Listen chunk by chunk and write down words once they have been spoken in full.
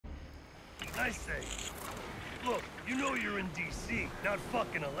I say, look, you know you're in D.C., not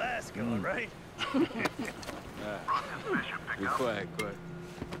fucking Alaska, right? Be quiet, quiet.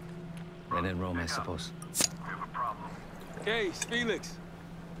 And in Rome, I suppose. We have a problem. Hey, it's Felix.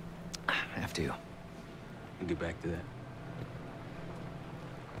 After you. We'll get back to that.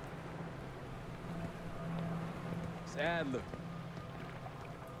 Sadler.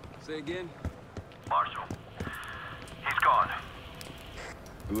 Say again? Marshal. He's gone.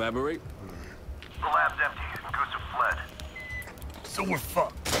 Elaborate? The lab's empty and Goose have fled. So we're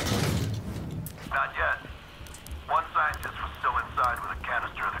fucked. Not yet. One scientist was still inside with a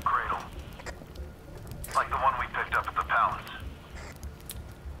canister of the cradle. Like the one we picked up at the palace.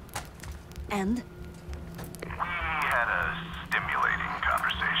 And? We had a stimulating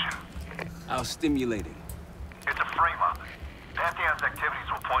conversation. How stimulating? It's a frame-up. Pantheon's activities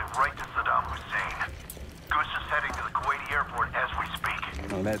will point right to Saddam Hussein. Goose is heading to the Kuwaiti airport as we speak.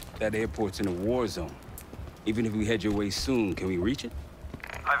 No, that airport's in a war zone. Even if we head your way soon, can we reach it?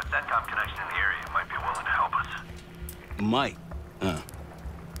 I have a CENTCOM connection in the area. Might be willing to help us. Might. Huh.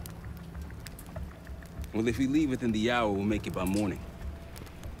 Well, if we leave within the hour, we'll make it by morning.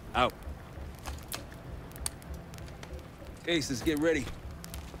 Out. Ace, let's get ready.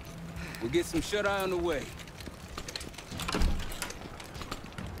 We'll get some shut-eye on the way.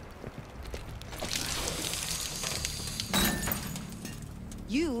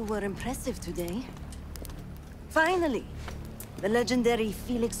 You were impressive today. Finally, the legendary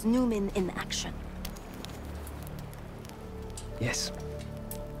Felix Newman in action. Yes.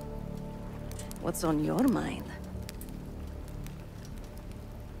 What's on your mind?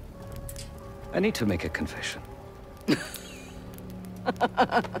 I need to make a confession.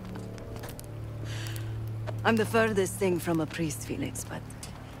 I'm the furthest thing from a priest, Felix, but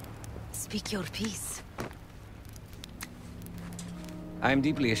speak your piece. I am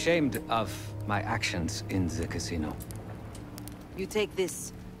deeply ashamed of my actions in the casino. You take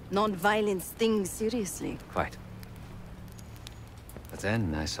this non-violence thing seriously. Quite. But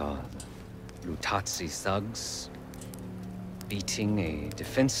then I saw the Lutazzi thugs beating a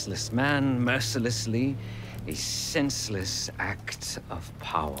defenseless man mercilessly, a senseless act of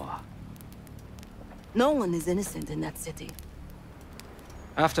power. No one is innocent in that city.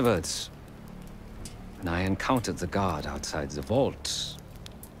 Afterwards, when I encountered the guard outside the vault,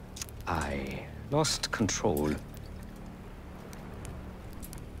 I lost control.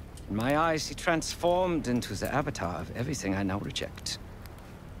 In my eyes, he transformed into the avatar of everything I now reject.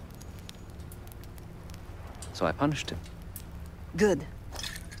 So I punished him. Good.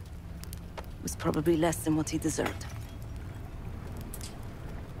 It was probably less than what he deserved.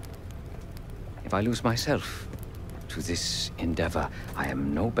 If I lose myself to this endeavor, I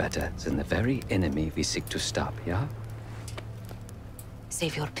am no better than the very enemy we seek to stop, yeah?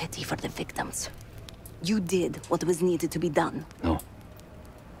 Save your pity for the victims. You did what was needed to be done. No.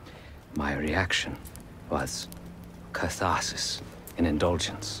 My reaction was catharsis and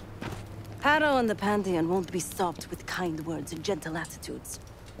indulgence. Harrow and the Pantheon won't be stopped with kind words and gentle attitudes.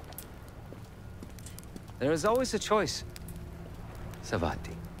 There is always a choice,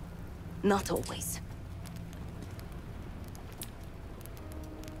 Savati. Not always.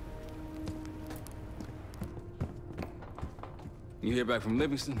 You hear back from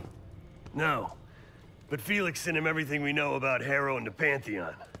Livingston? No. But Felix sent him everything we know about Harrow and the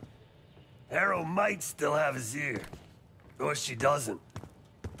Pantheon. Harrow might still have his ear. Or she doesn't.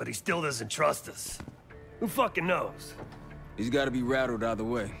 But he still doesn't trust us. Who fucking knows? He's gotta be rattled either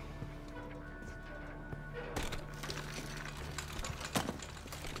way.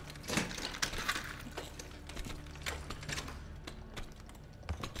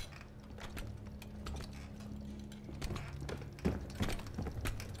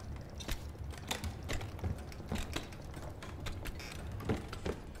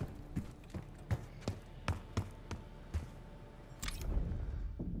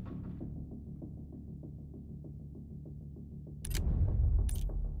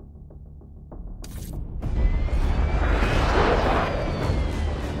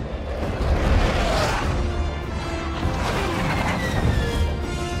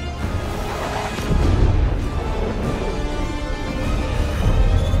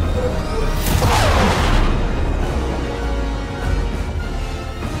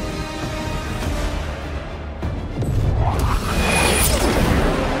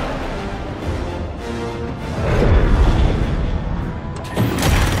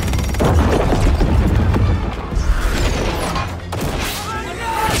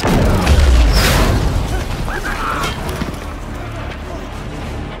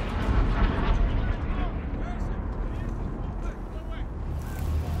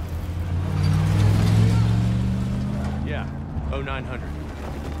 900.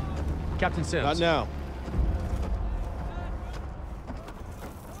 Captain Sims. Not now.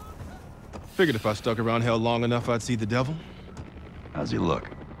 Figured if I stuck around hell long enough, I'd see the devil. How's he look?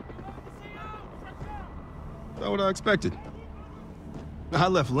 Not what I expected. I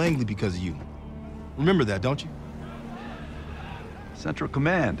left Langley because of you. Remember that, don't you? Central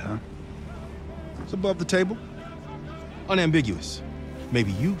Command, huh? It's above the table. Unambiguous.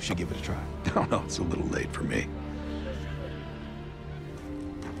 Maybe you should give it a try. No, no, it's a little late for me.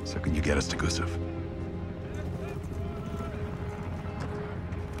 So can you get us to Gusev?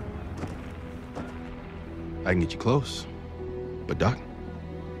 I can get you close. But Doc,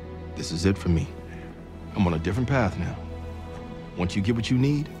 this is it for me. I'm on a different path now. Once you get what you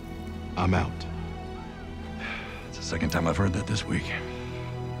need, I'm out. It's the second time I've heard that this week.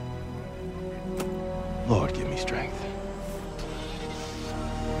 Lord, give me strength.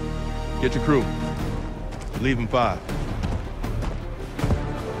 Get your crew. Leave in 5.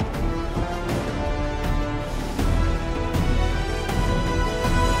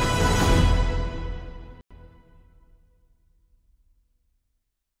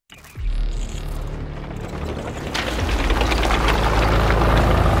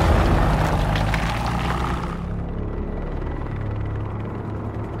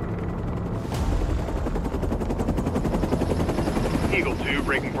 Eagle 2,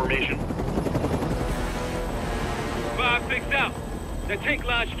 breaking formation. 5 fixed out. That tank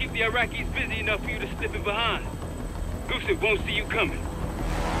line should keep the Iraqis busy enough for you to slip in behind. Gusev won't see you coming.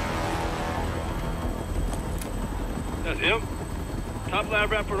 That's him. Top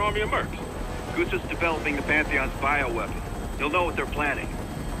lab rat for an army of mercs. Gusev's developing the Pantheon's bioweapon. He'll know what they're planning.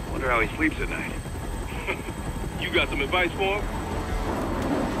 Wonder how he sleeps at night. You got some advice for him?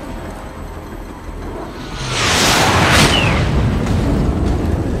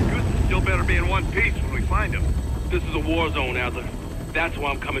 Gusev still better be in one piece when we find him. This is a war zone, Adler. That's why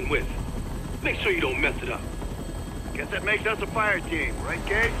I'm coming with. Make sure you don't mess it up. Guess that makes us a fire team, right,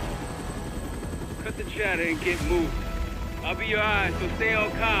 Gage? Cut the chatter and get moving. I'll be your eyes, so stay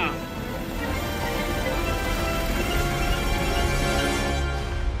on calm.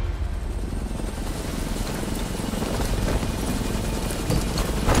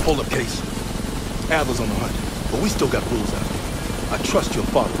 Hold up, Case. Adler's on the hunt, but we still got rules out here. I trust your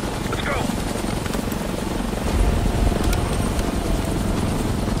father. Let's go!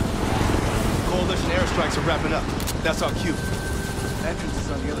 Coalition airstrikes are wrapping up. That's our cue. Entrance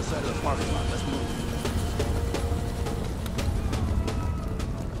is on the other side of the parking lot. Let's move.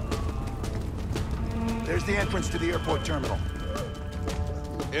 There's the entrance to the airport terminal.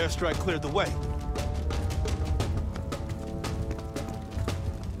 Airstrike cleared the way.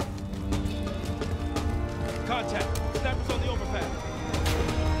 Contact. Snappers on the overpass.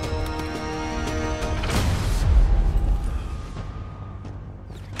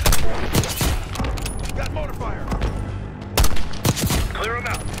 Got motor fire! Clear him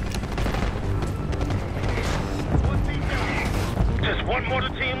out. One team down. Just one mortar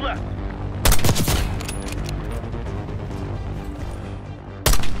team left.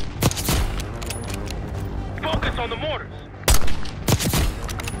 Focus on the mortars.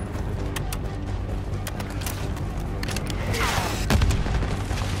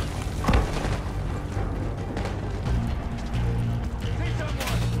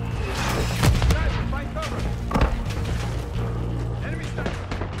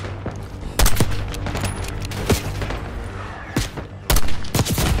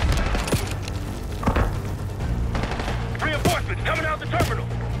 Reinforcements coming out the terminal.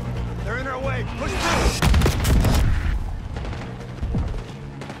 They're in our way. Push through.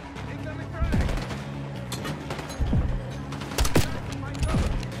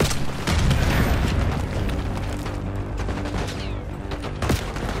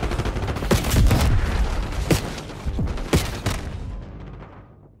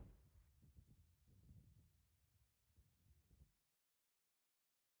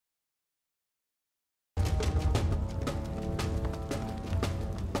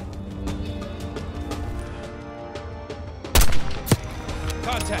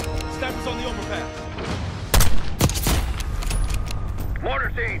 Contact. Snappers on the overpass.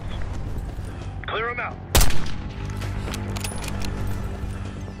 Mortar teams. Clear them out.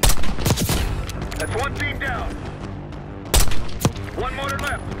 That's one team down. One mortar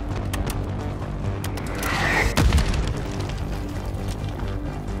left.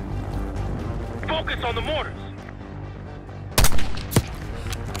 Focus on the mortars.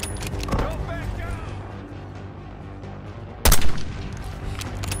 Go back down.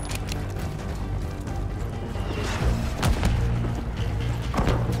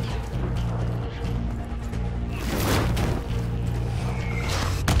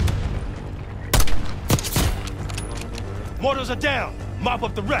 Mortars are down. Mop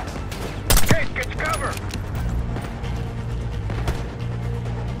up the rest. Case, get your cover!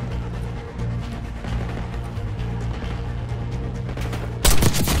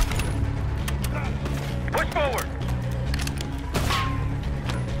 Push forward!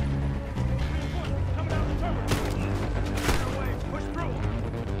 Coming out the terminal. Push through.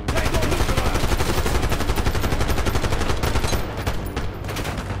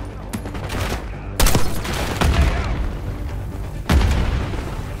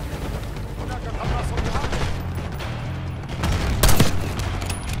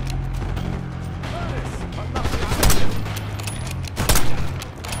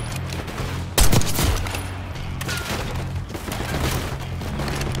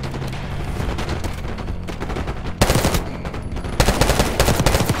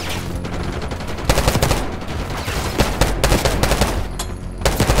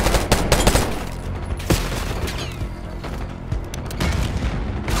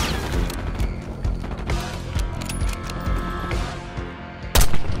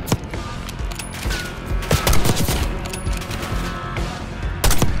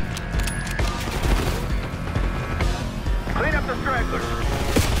 Clean up the stragglers.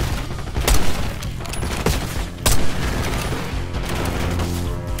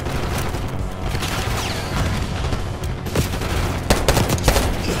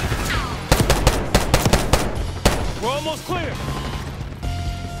 We're almost clear.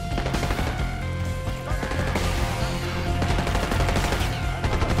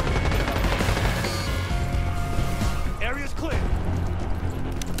 Area's clear.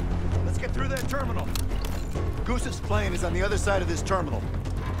 Let's get through that terminal. Goose's plane is on the other side of this terminal.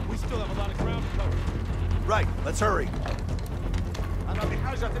 We still have a lot of ground to cover. Right, let's hurry. أنا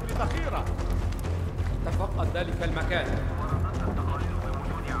بحاجة لذخيرة. تفقد ذلك المكان.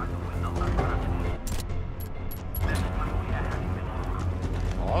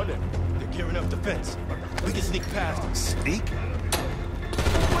 Olive, they're gearing up defense. We can sneak past them. Sneak?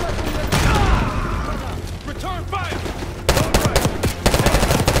 Return fire!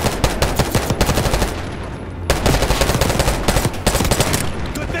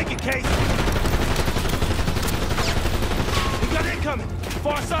 Good thinking, Case. We got incoming.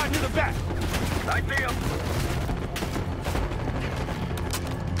 Far side near the back. I see him.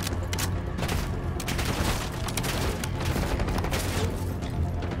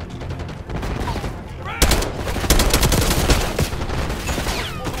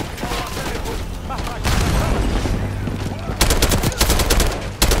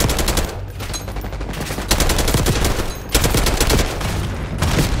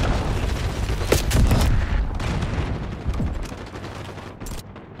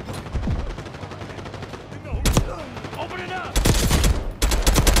 Open it up!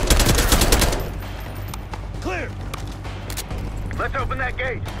 Clear! Let's open that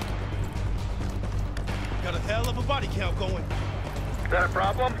gate. Got a hell of a body count going. Is that a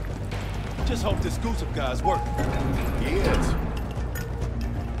problem? Just hope this Goose guy's working. He is.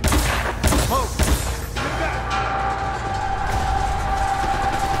 Smoke! Get back!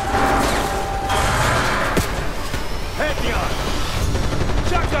 Pantheon!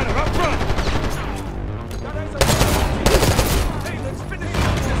 Shotgunner up front! Hey, let's finish this.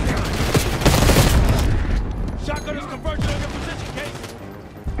 Shotgunner's converging on your position, Case.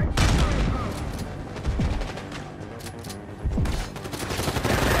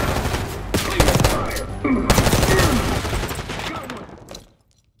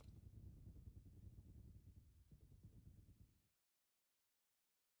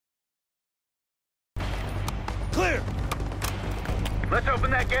 Clear! Let's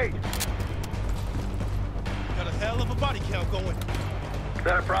open that gate. Got a hell of a body count going. Is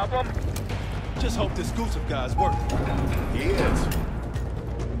that a problem? Just hope this Goose guy's working. He is.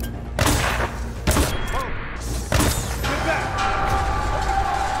 Get back!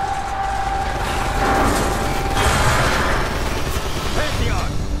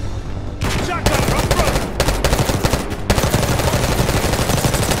 Pantheon! Shotgunner up front!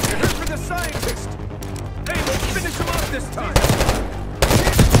 You're here for the scientist. Hey, let's finish him off this time.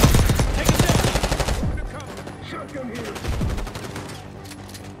 Take it down! Shotgun here.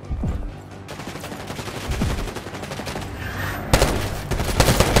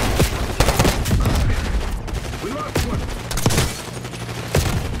 We lost one.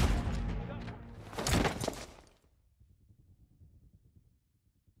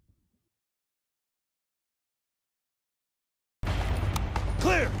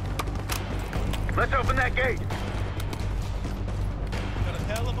 Clear! Let's open that gate. Got a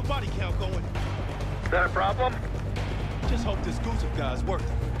hell of a body count going. Is that a problem? Just hope this Goose guy's working.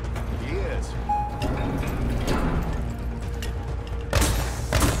 He is.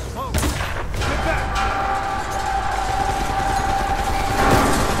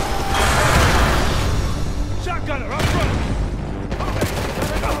 Shotgunner, up front!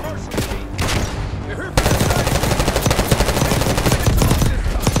 You're here for the site!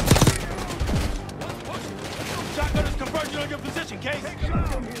 Shotgunner's converging on your position, Case!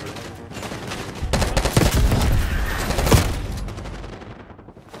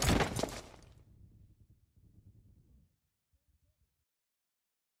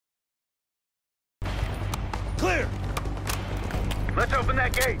 Clear! Let's open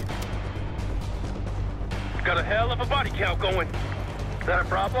that gate. Got a hell of a body count going. Is that a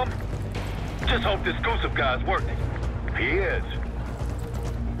problem? Just hope this Gusev guy's working. If he is.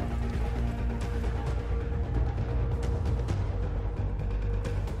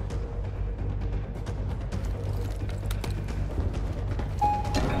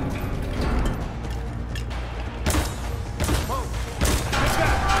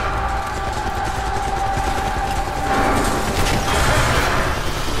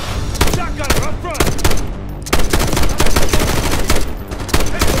 Shotgunner, up front!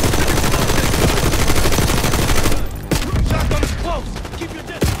 Shotgunner's close! Keep your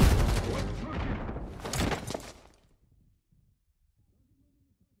distance!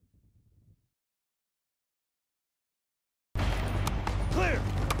 Clear!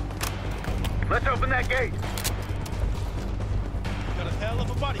 Let's open that gate. Got a hell of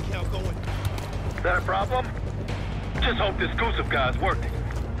a body count going. Is that a problem? Just hope this Gusev guy's working.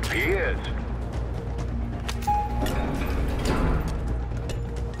 If he is.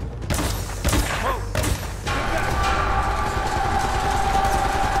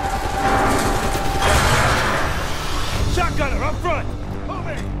 Shotgunner, up front!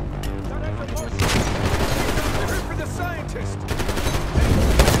 Moving! Don't have the horses! They're here for the scientist!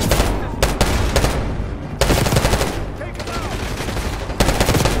 Take him out!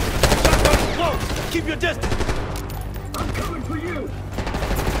 Shotgunner's close! Keep your distance! I'm coming for you.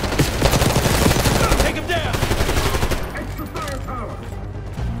 Take him down! Extra firepower.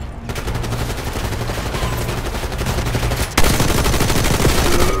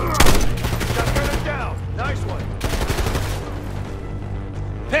 Shotgunner down! Nice one!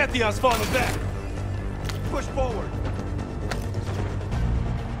 Pantheon's falling back! Push forward!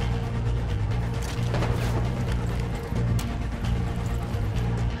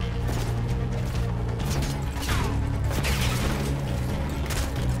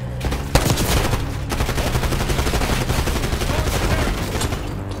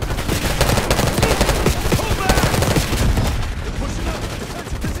 Pull back! They're pushing up!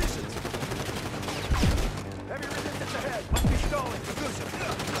 Defensive positions! Heavy resistance ahead! Must be stalling! Gusev!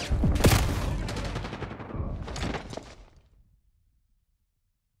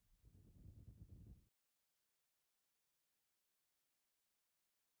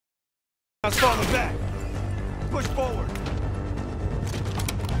 Pantheon's falling back! Push forward!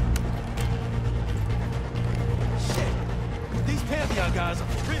 Shit! These Pantheon guys are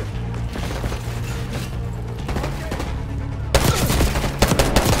for real!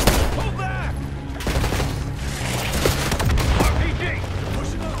 Pull back! RPG.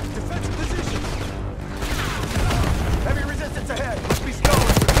 Pushing up! Defensive position! Heavy resistance ahead! Must be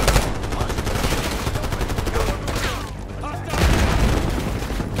stalling! Hostile!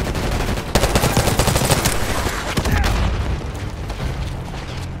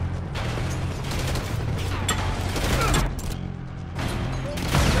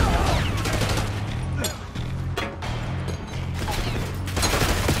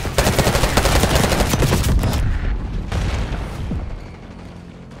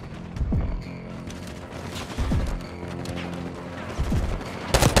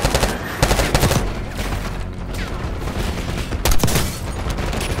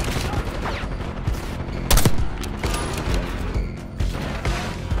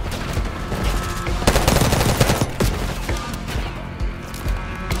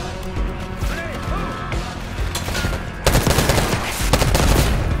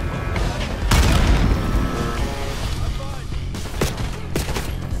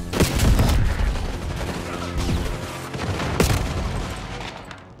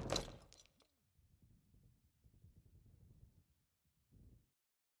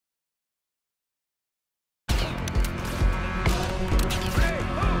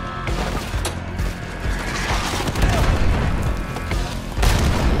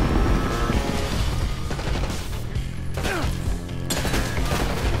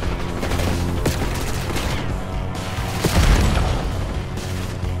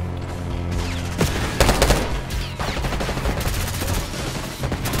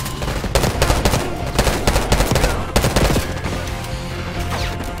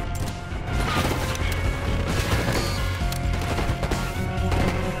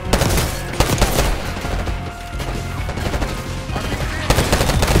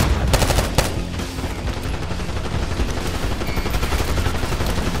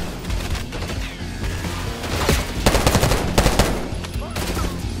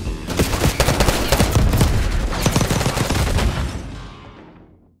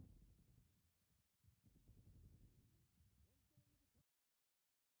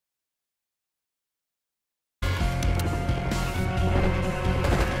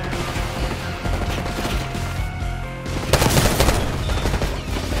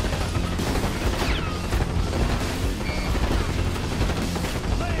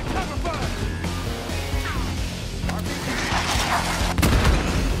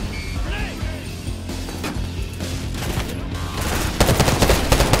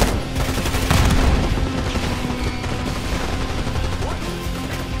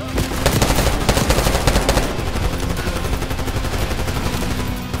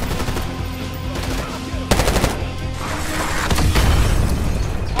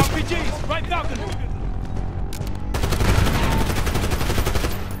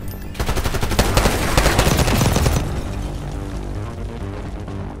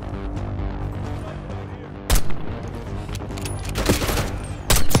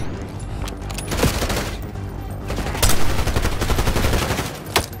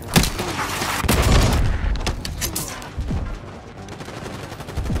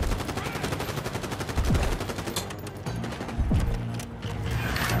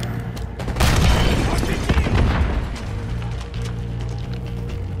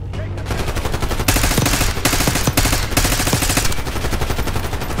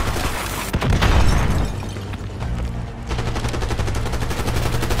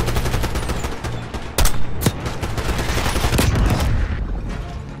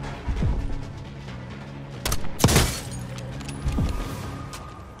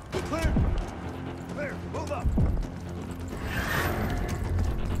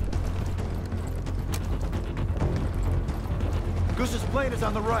 Goose's plane is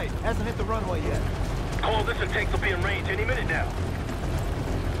on the right. Hasn't hit the runway yet. Coalition tanks will be in range any minute now.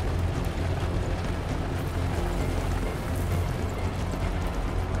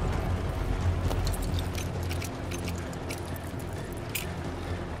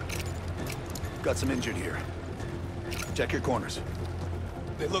 Got some injured here. Check your corners.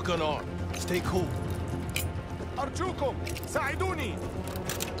 They look unarmed. Stay cool. أرجوكم ساعدوني.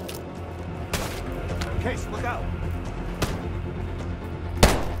 Case, look out.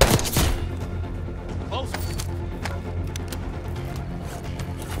 Close.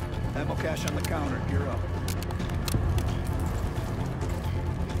 Ammo cache on the counter. Gear up.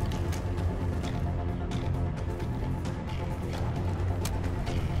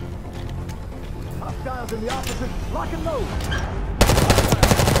 Hostiles in the opposite. Lock and load.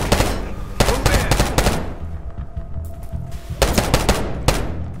 Move in.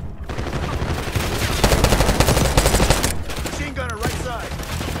 Machine gunner right side.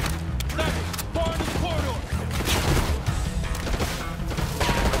 Savage, far into the corridor.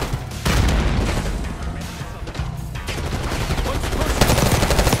 One's pushing.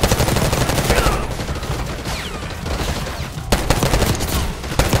 Get up!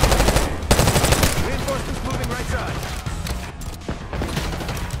 Reinforcements moving right side.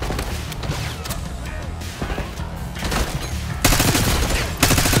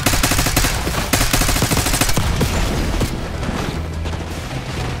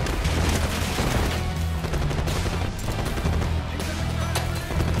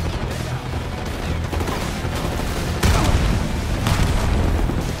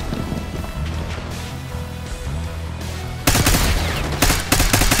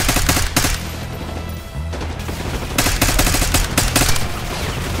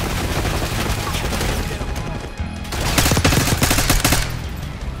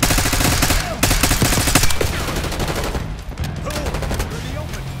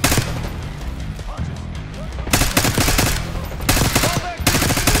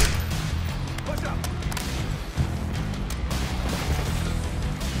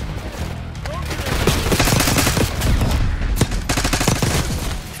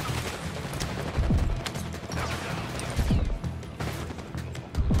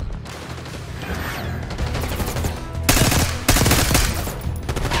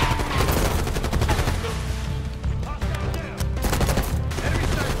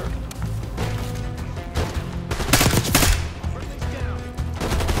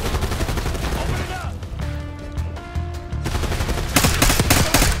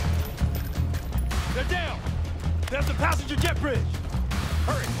 They're down. There's a passenger jet bridge.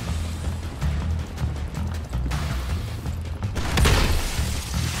 Hurry.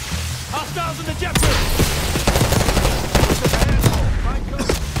 Hostiles in the jet bridge. Find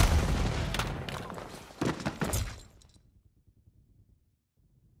cover.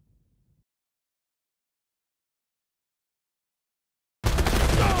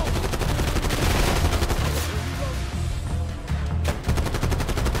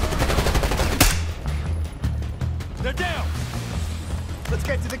 They're down. Let's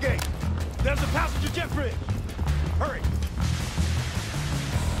get to the gate. There's a passenger jet bridge. Hurry.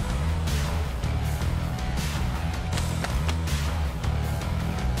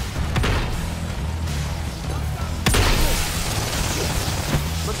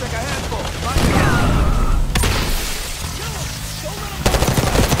 Looks like a handful. Find cover.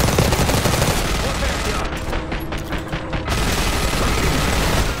 More Pantheon.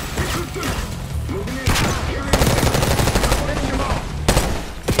 Moving in. Hitting them all.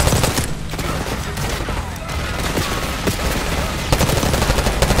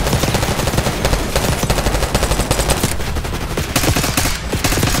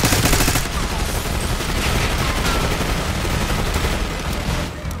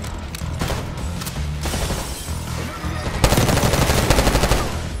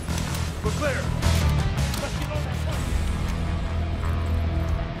 We're clear. Let's get on that plane.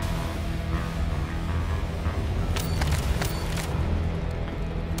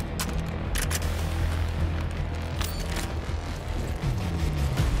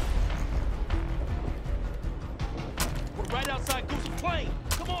 We're right outside Goose's plane.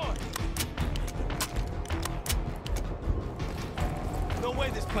 Come on. No way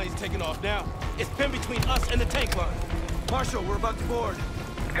this plane's taking off now. It's been between us and the tank line. Marshal, we're about to board.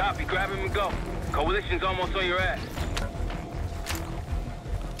 Copy, grab him and go. Coalition's almost on your ass.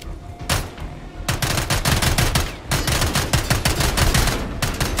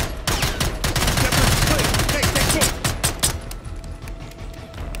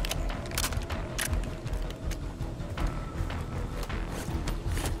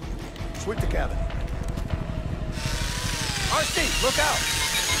 Sweep the cabin. RC, look out!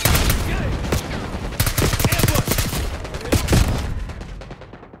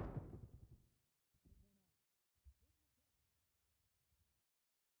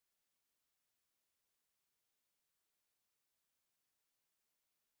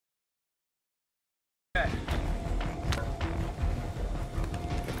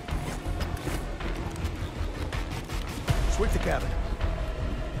 Sweep the cabin.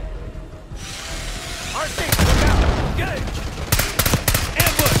 RC, look out! Engage!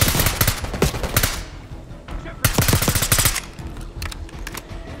 Ambush!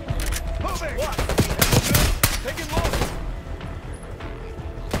 Moving! What? Taking low!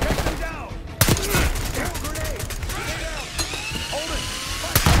 Take them down! Grenade! Grenade out! Hold it!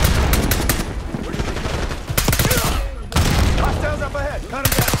 Hostiles up ahead, cut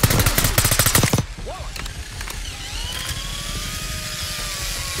them down!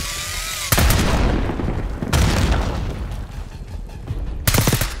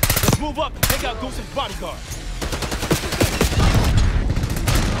 Move up and take out Goose's bodyguard.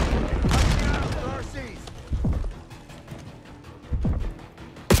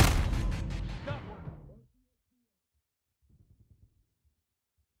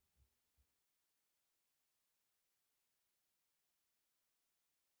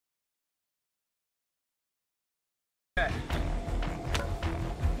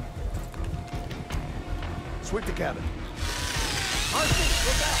 Sweep the cabin. RC,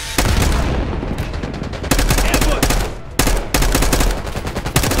 look out! Ambush!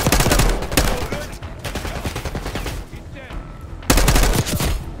 He's dead.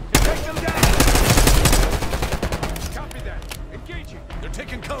 Take them down! Copy that. Engaging. They're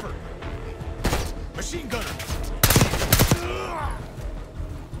taking cover. Machine gunner.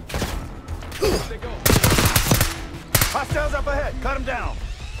 There they go. Hostiles up ahead, cut them down!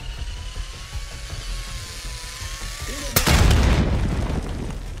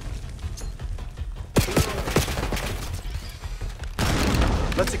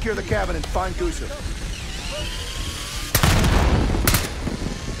 Let's secure the cabin and find Gusev.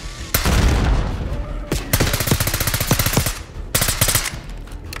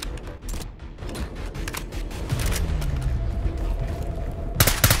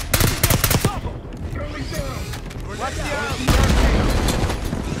 Watch out!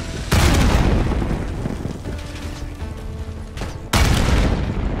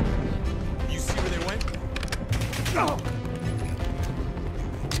 You see where they went? Oh.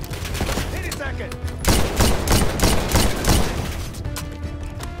 Second.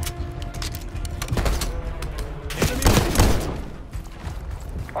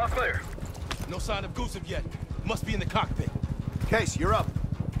 All clear. No sign of Gusev yet. Must be in the cockpit. Case, you're up.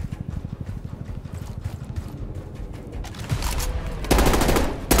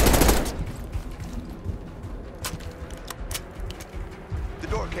 The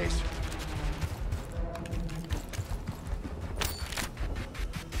door, Case.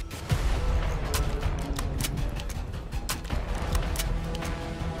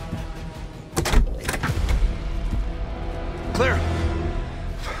 Clear.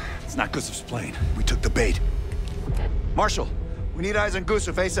 It's not Gusev's plane. We took the bait. Marshal, we need eyes on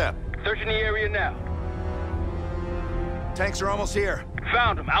Gusev ASAP. Searching the area now. Tanks are almost here.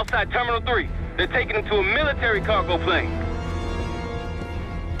 Found them outside Terminal 3. They're taking him to a military cargo plane.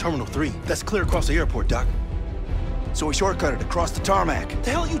 Terminal 3, that's clear across the airport, Doc. So we shortcutted across the tarmac.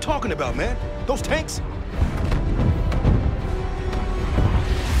 The hell are you talking about, man? Those tanks?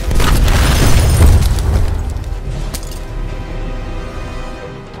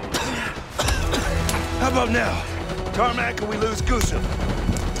 How about now? Tarmac and we lose Gusev.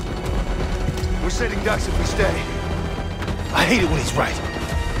 We're sitting ducks if we stay. I hate it when he's right.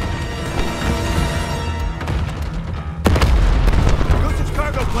 Gusev's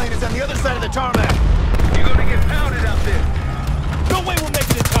cargo plane is on the other side of the tarmac. You're gonna get pounded out there. No way we'll make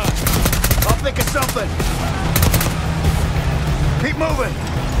it in time. I'll think of something. Keep moving.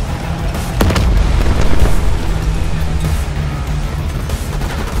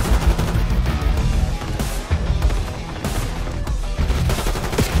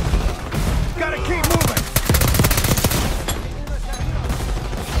 Gotta keep moving.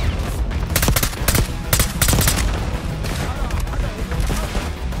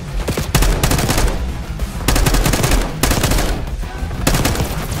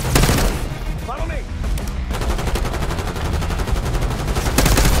 Follow me.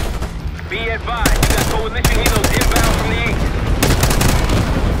 Be advised, you got coalition helos inbound from the east.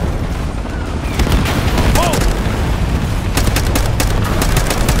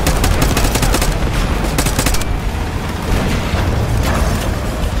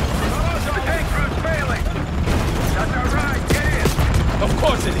 The tank crew's failing. That's all right.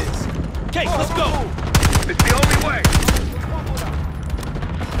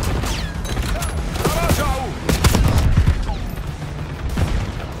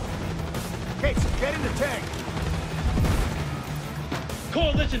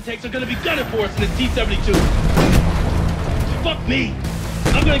 Russian tanks are gonna be gunning for us in the T-72. Fuck me!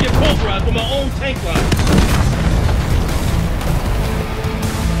 I'm gonna get pulverized with my own tank line.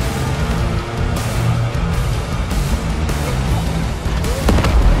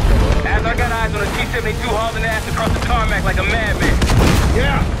 As I got eyes on a T-72 hauling ass across the tarmac like a madman.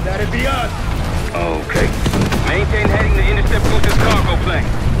 Yeah, that'd be us. Okay. Maintain heading to intercept Goose's cargo plane.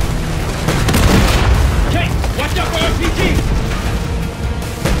 Okay, watch out for RPGs!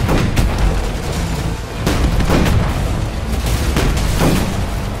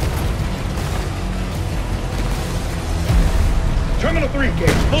 Terminal 3,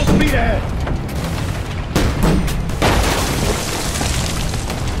 Case. Full speed ahead.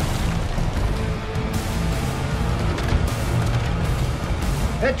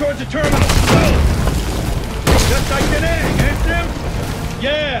 Head towards the terminal. Go! Just like today, eh, Sim?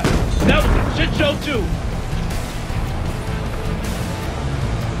 Yeah, that was a shit show, too.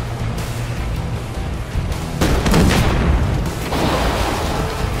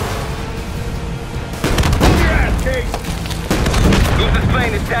 Move your ass, Case. Goose's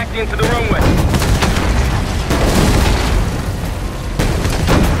plane is taxiing into the runway.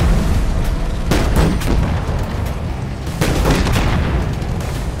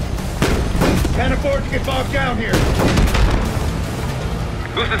 Can't afford to get bogged down here.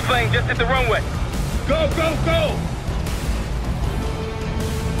 Goose's plane just hit the runway. Go, go, go!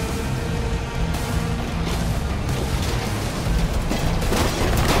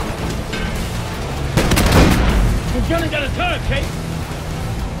 We're running out of time, Kate.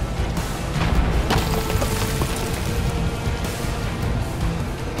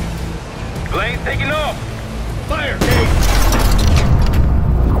 Plane's taking off. Fire, Kate!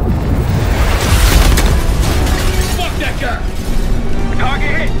 Fuck that guy!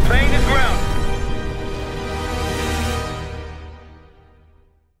 Target hit. Plane is ground.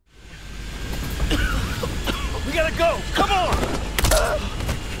 We gotta go! Come on!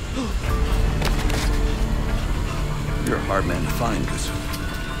 You're a hard man to find, Goose.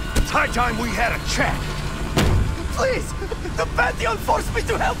 It's high time we had a chat. Please! The Pantheon forced me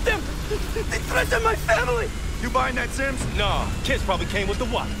to help them! They threatened my family! You buying that, Sims? Nah, kids probably came with the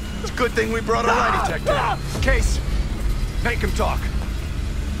what? It's a good thing we brought a lie detector. Case, make him talk.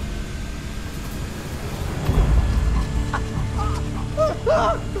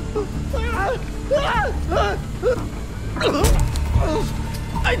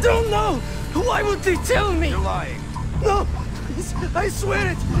 I don't know! Why would they tell me? You're lying. No! Please, I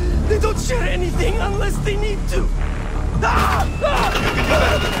swear it! They don't share anything unless they need to!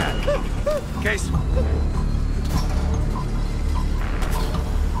 Case.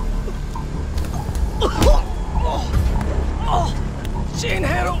 Jane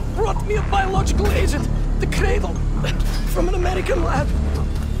Harrow brought me a biological agent, the Cradle, from an American lab.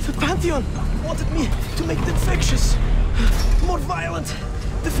 The Pantheon wanted me to make it infectious, more violent.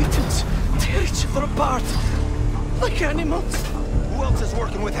 The victims tear each other apart, like animals. Who else is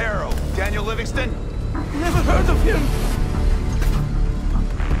working with Harrow? Daniel Livingston? Never heard of him.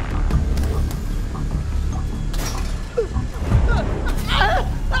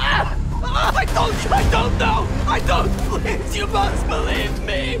 I don't know! I don't! Please, you must believe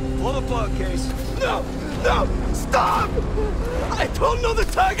me! Pull the plug, Case. No! No! Stop! I don't know the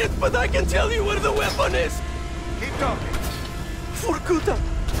target, but I can tell you where the weapon is! Keep talking. Vorkuta!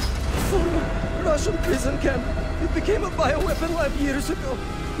 Former Russian prison camp. It became a bioweapon lab years ago,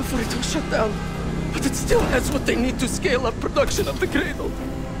 before it was shut down. But it still has what they need to scale up production of the Cradle.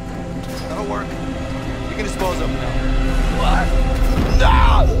 That'll work. You can dispose of him now. What?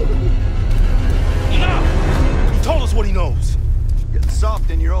 No! Enough! He told us what he knows. Getting soft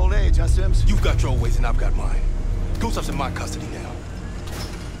in your old age, huh, Sims? You've got your ways and I've got mine. Gustaf's in my custody now.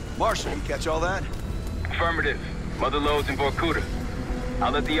 Marshall, you catch all that? Affirmative. Mother loads in Vorkuta.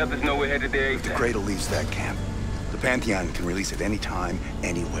 I'll let the others know we're headed there If the ASAP. Cradle leaves that camp, the Pantheon can release it any time,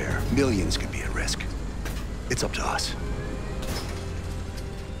 anywhere. Millions could be at risk. It's up to us.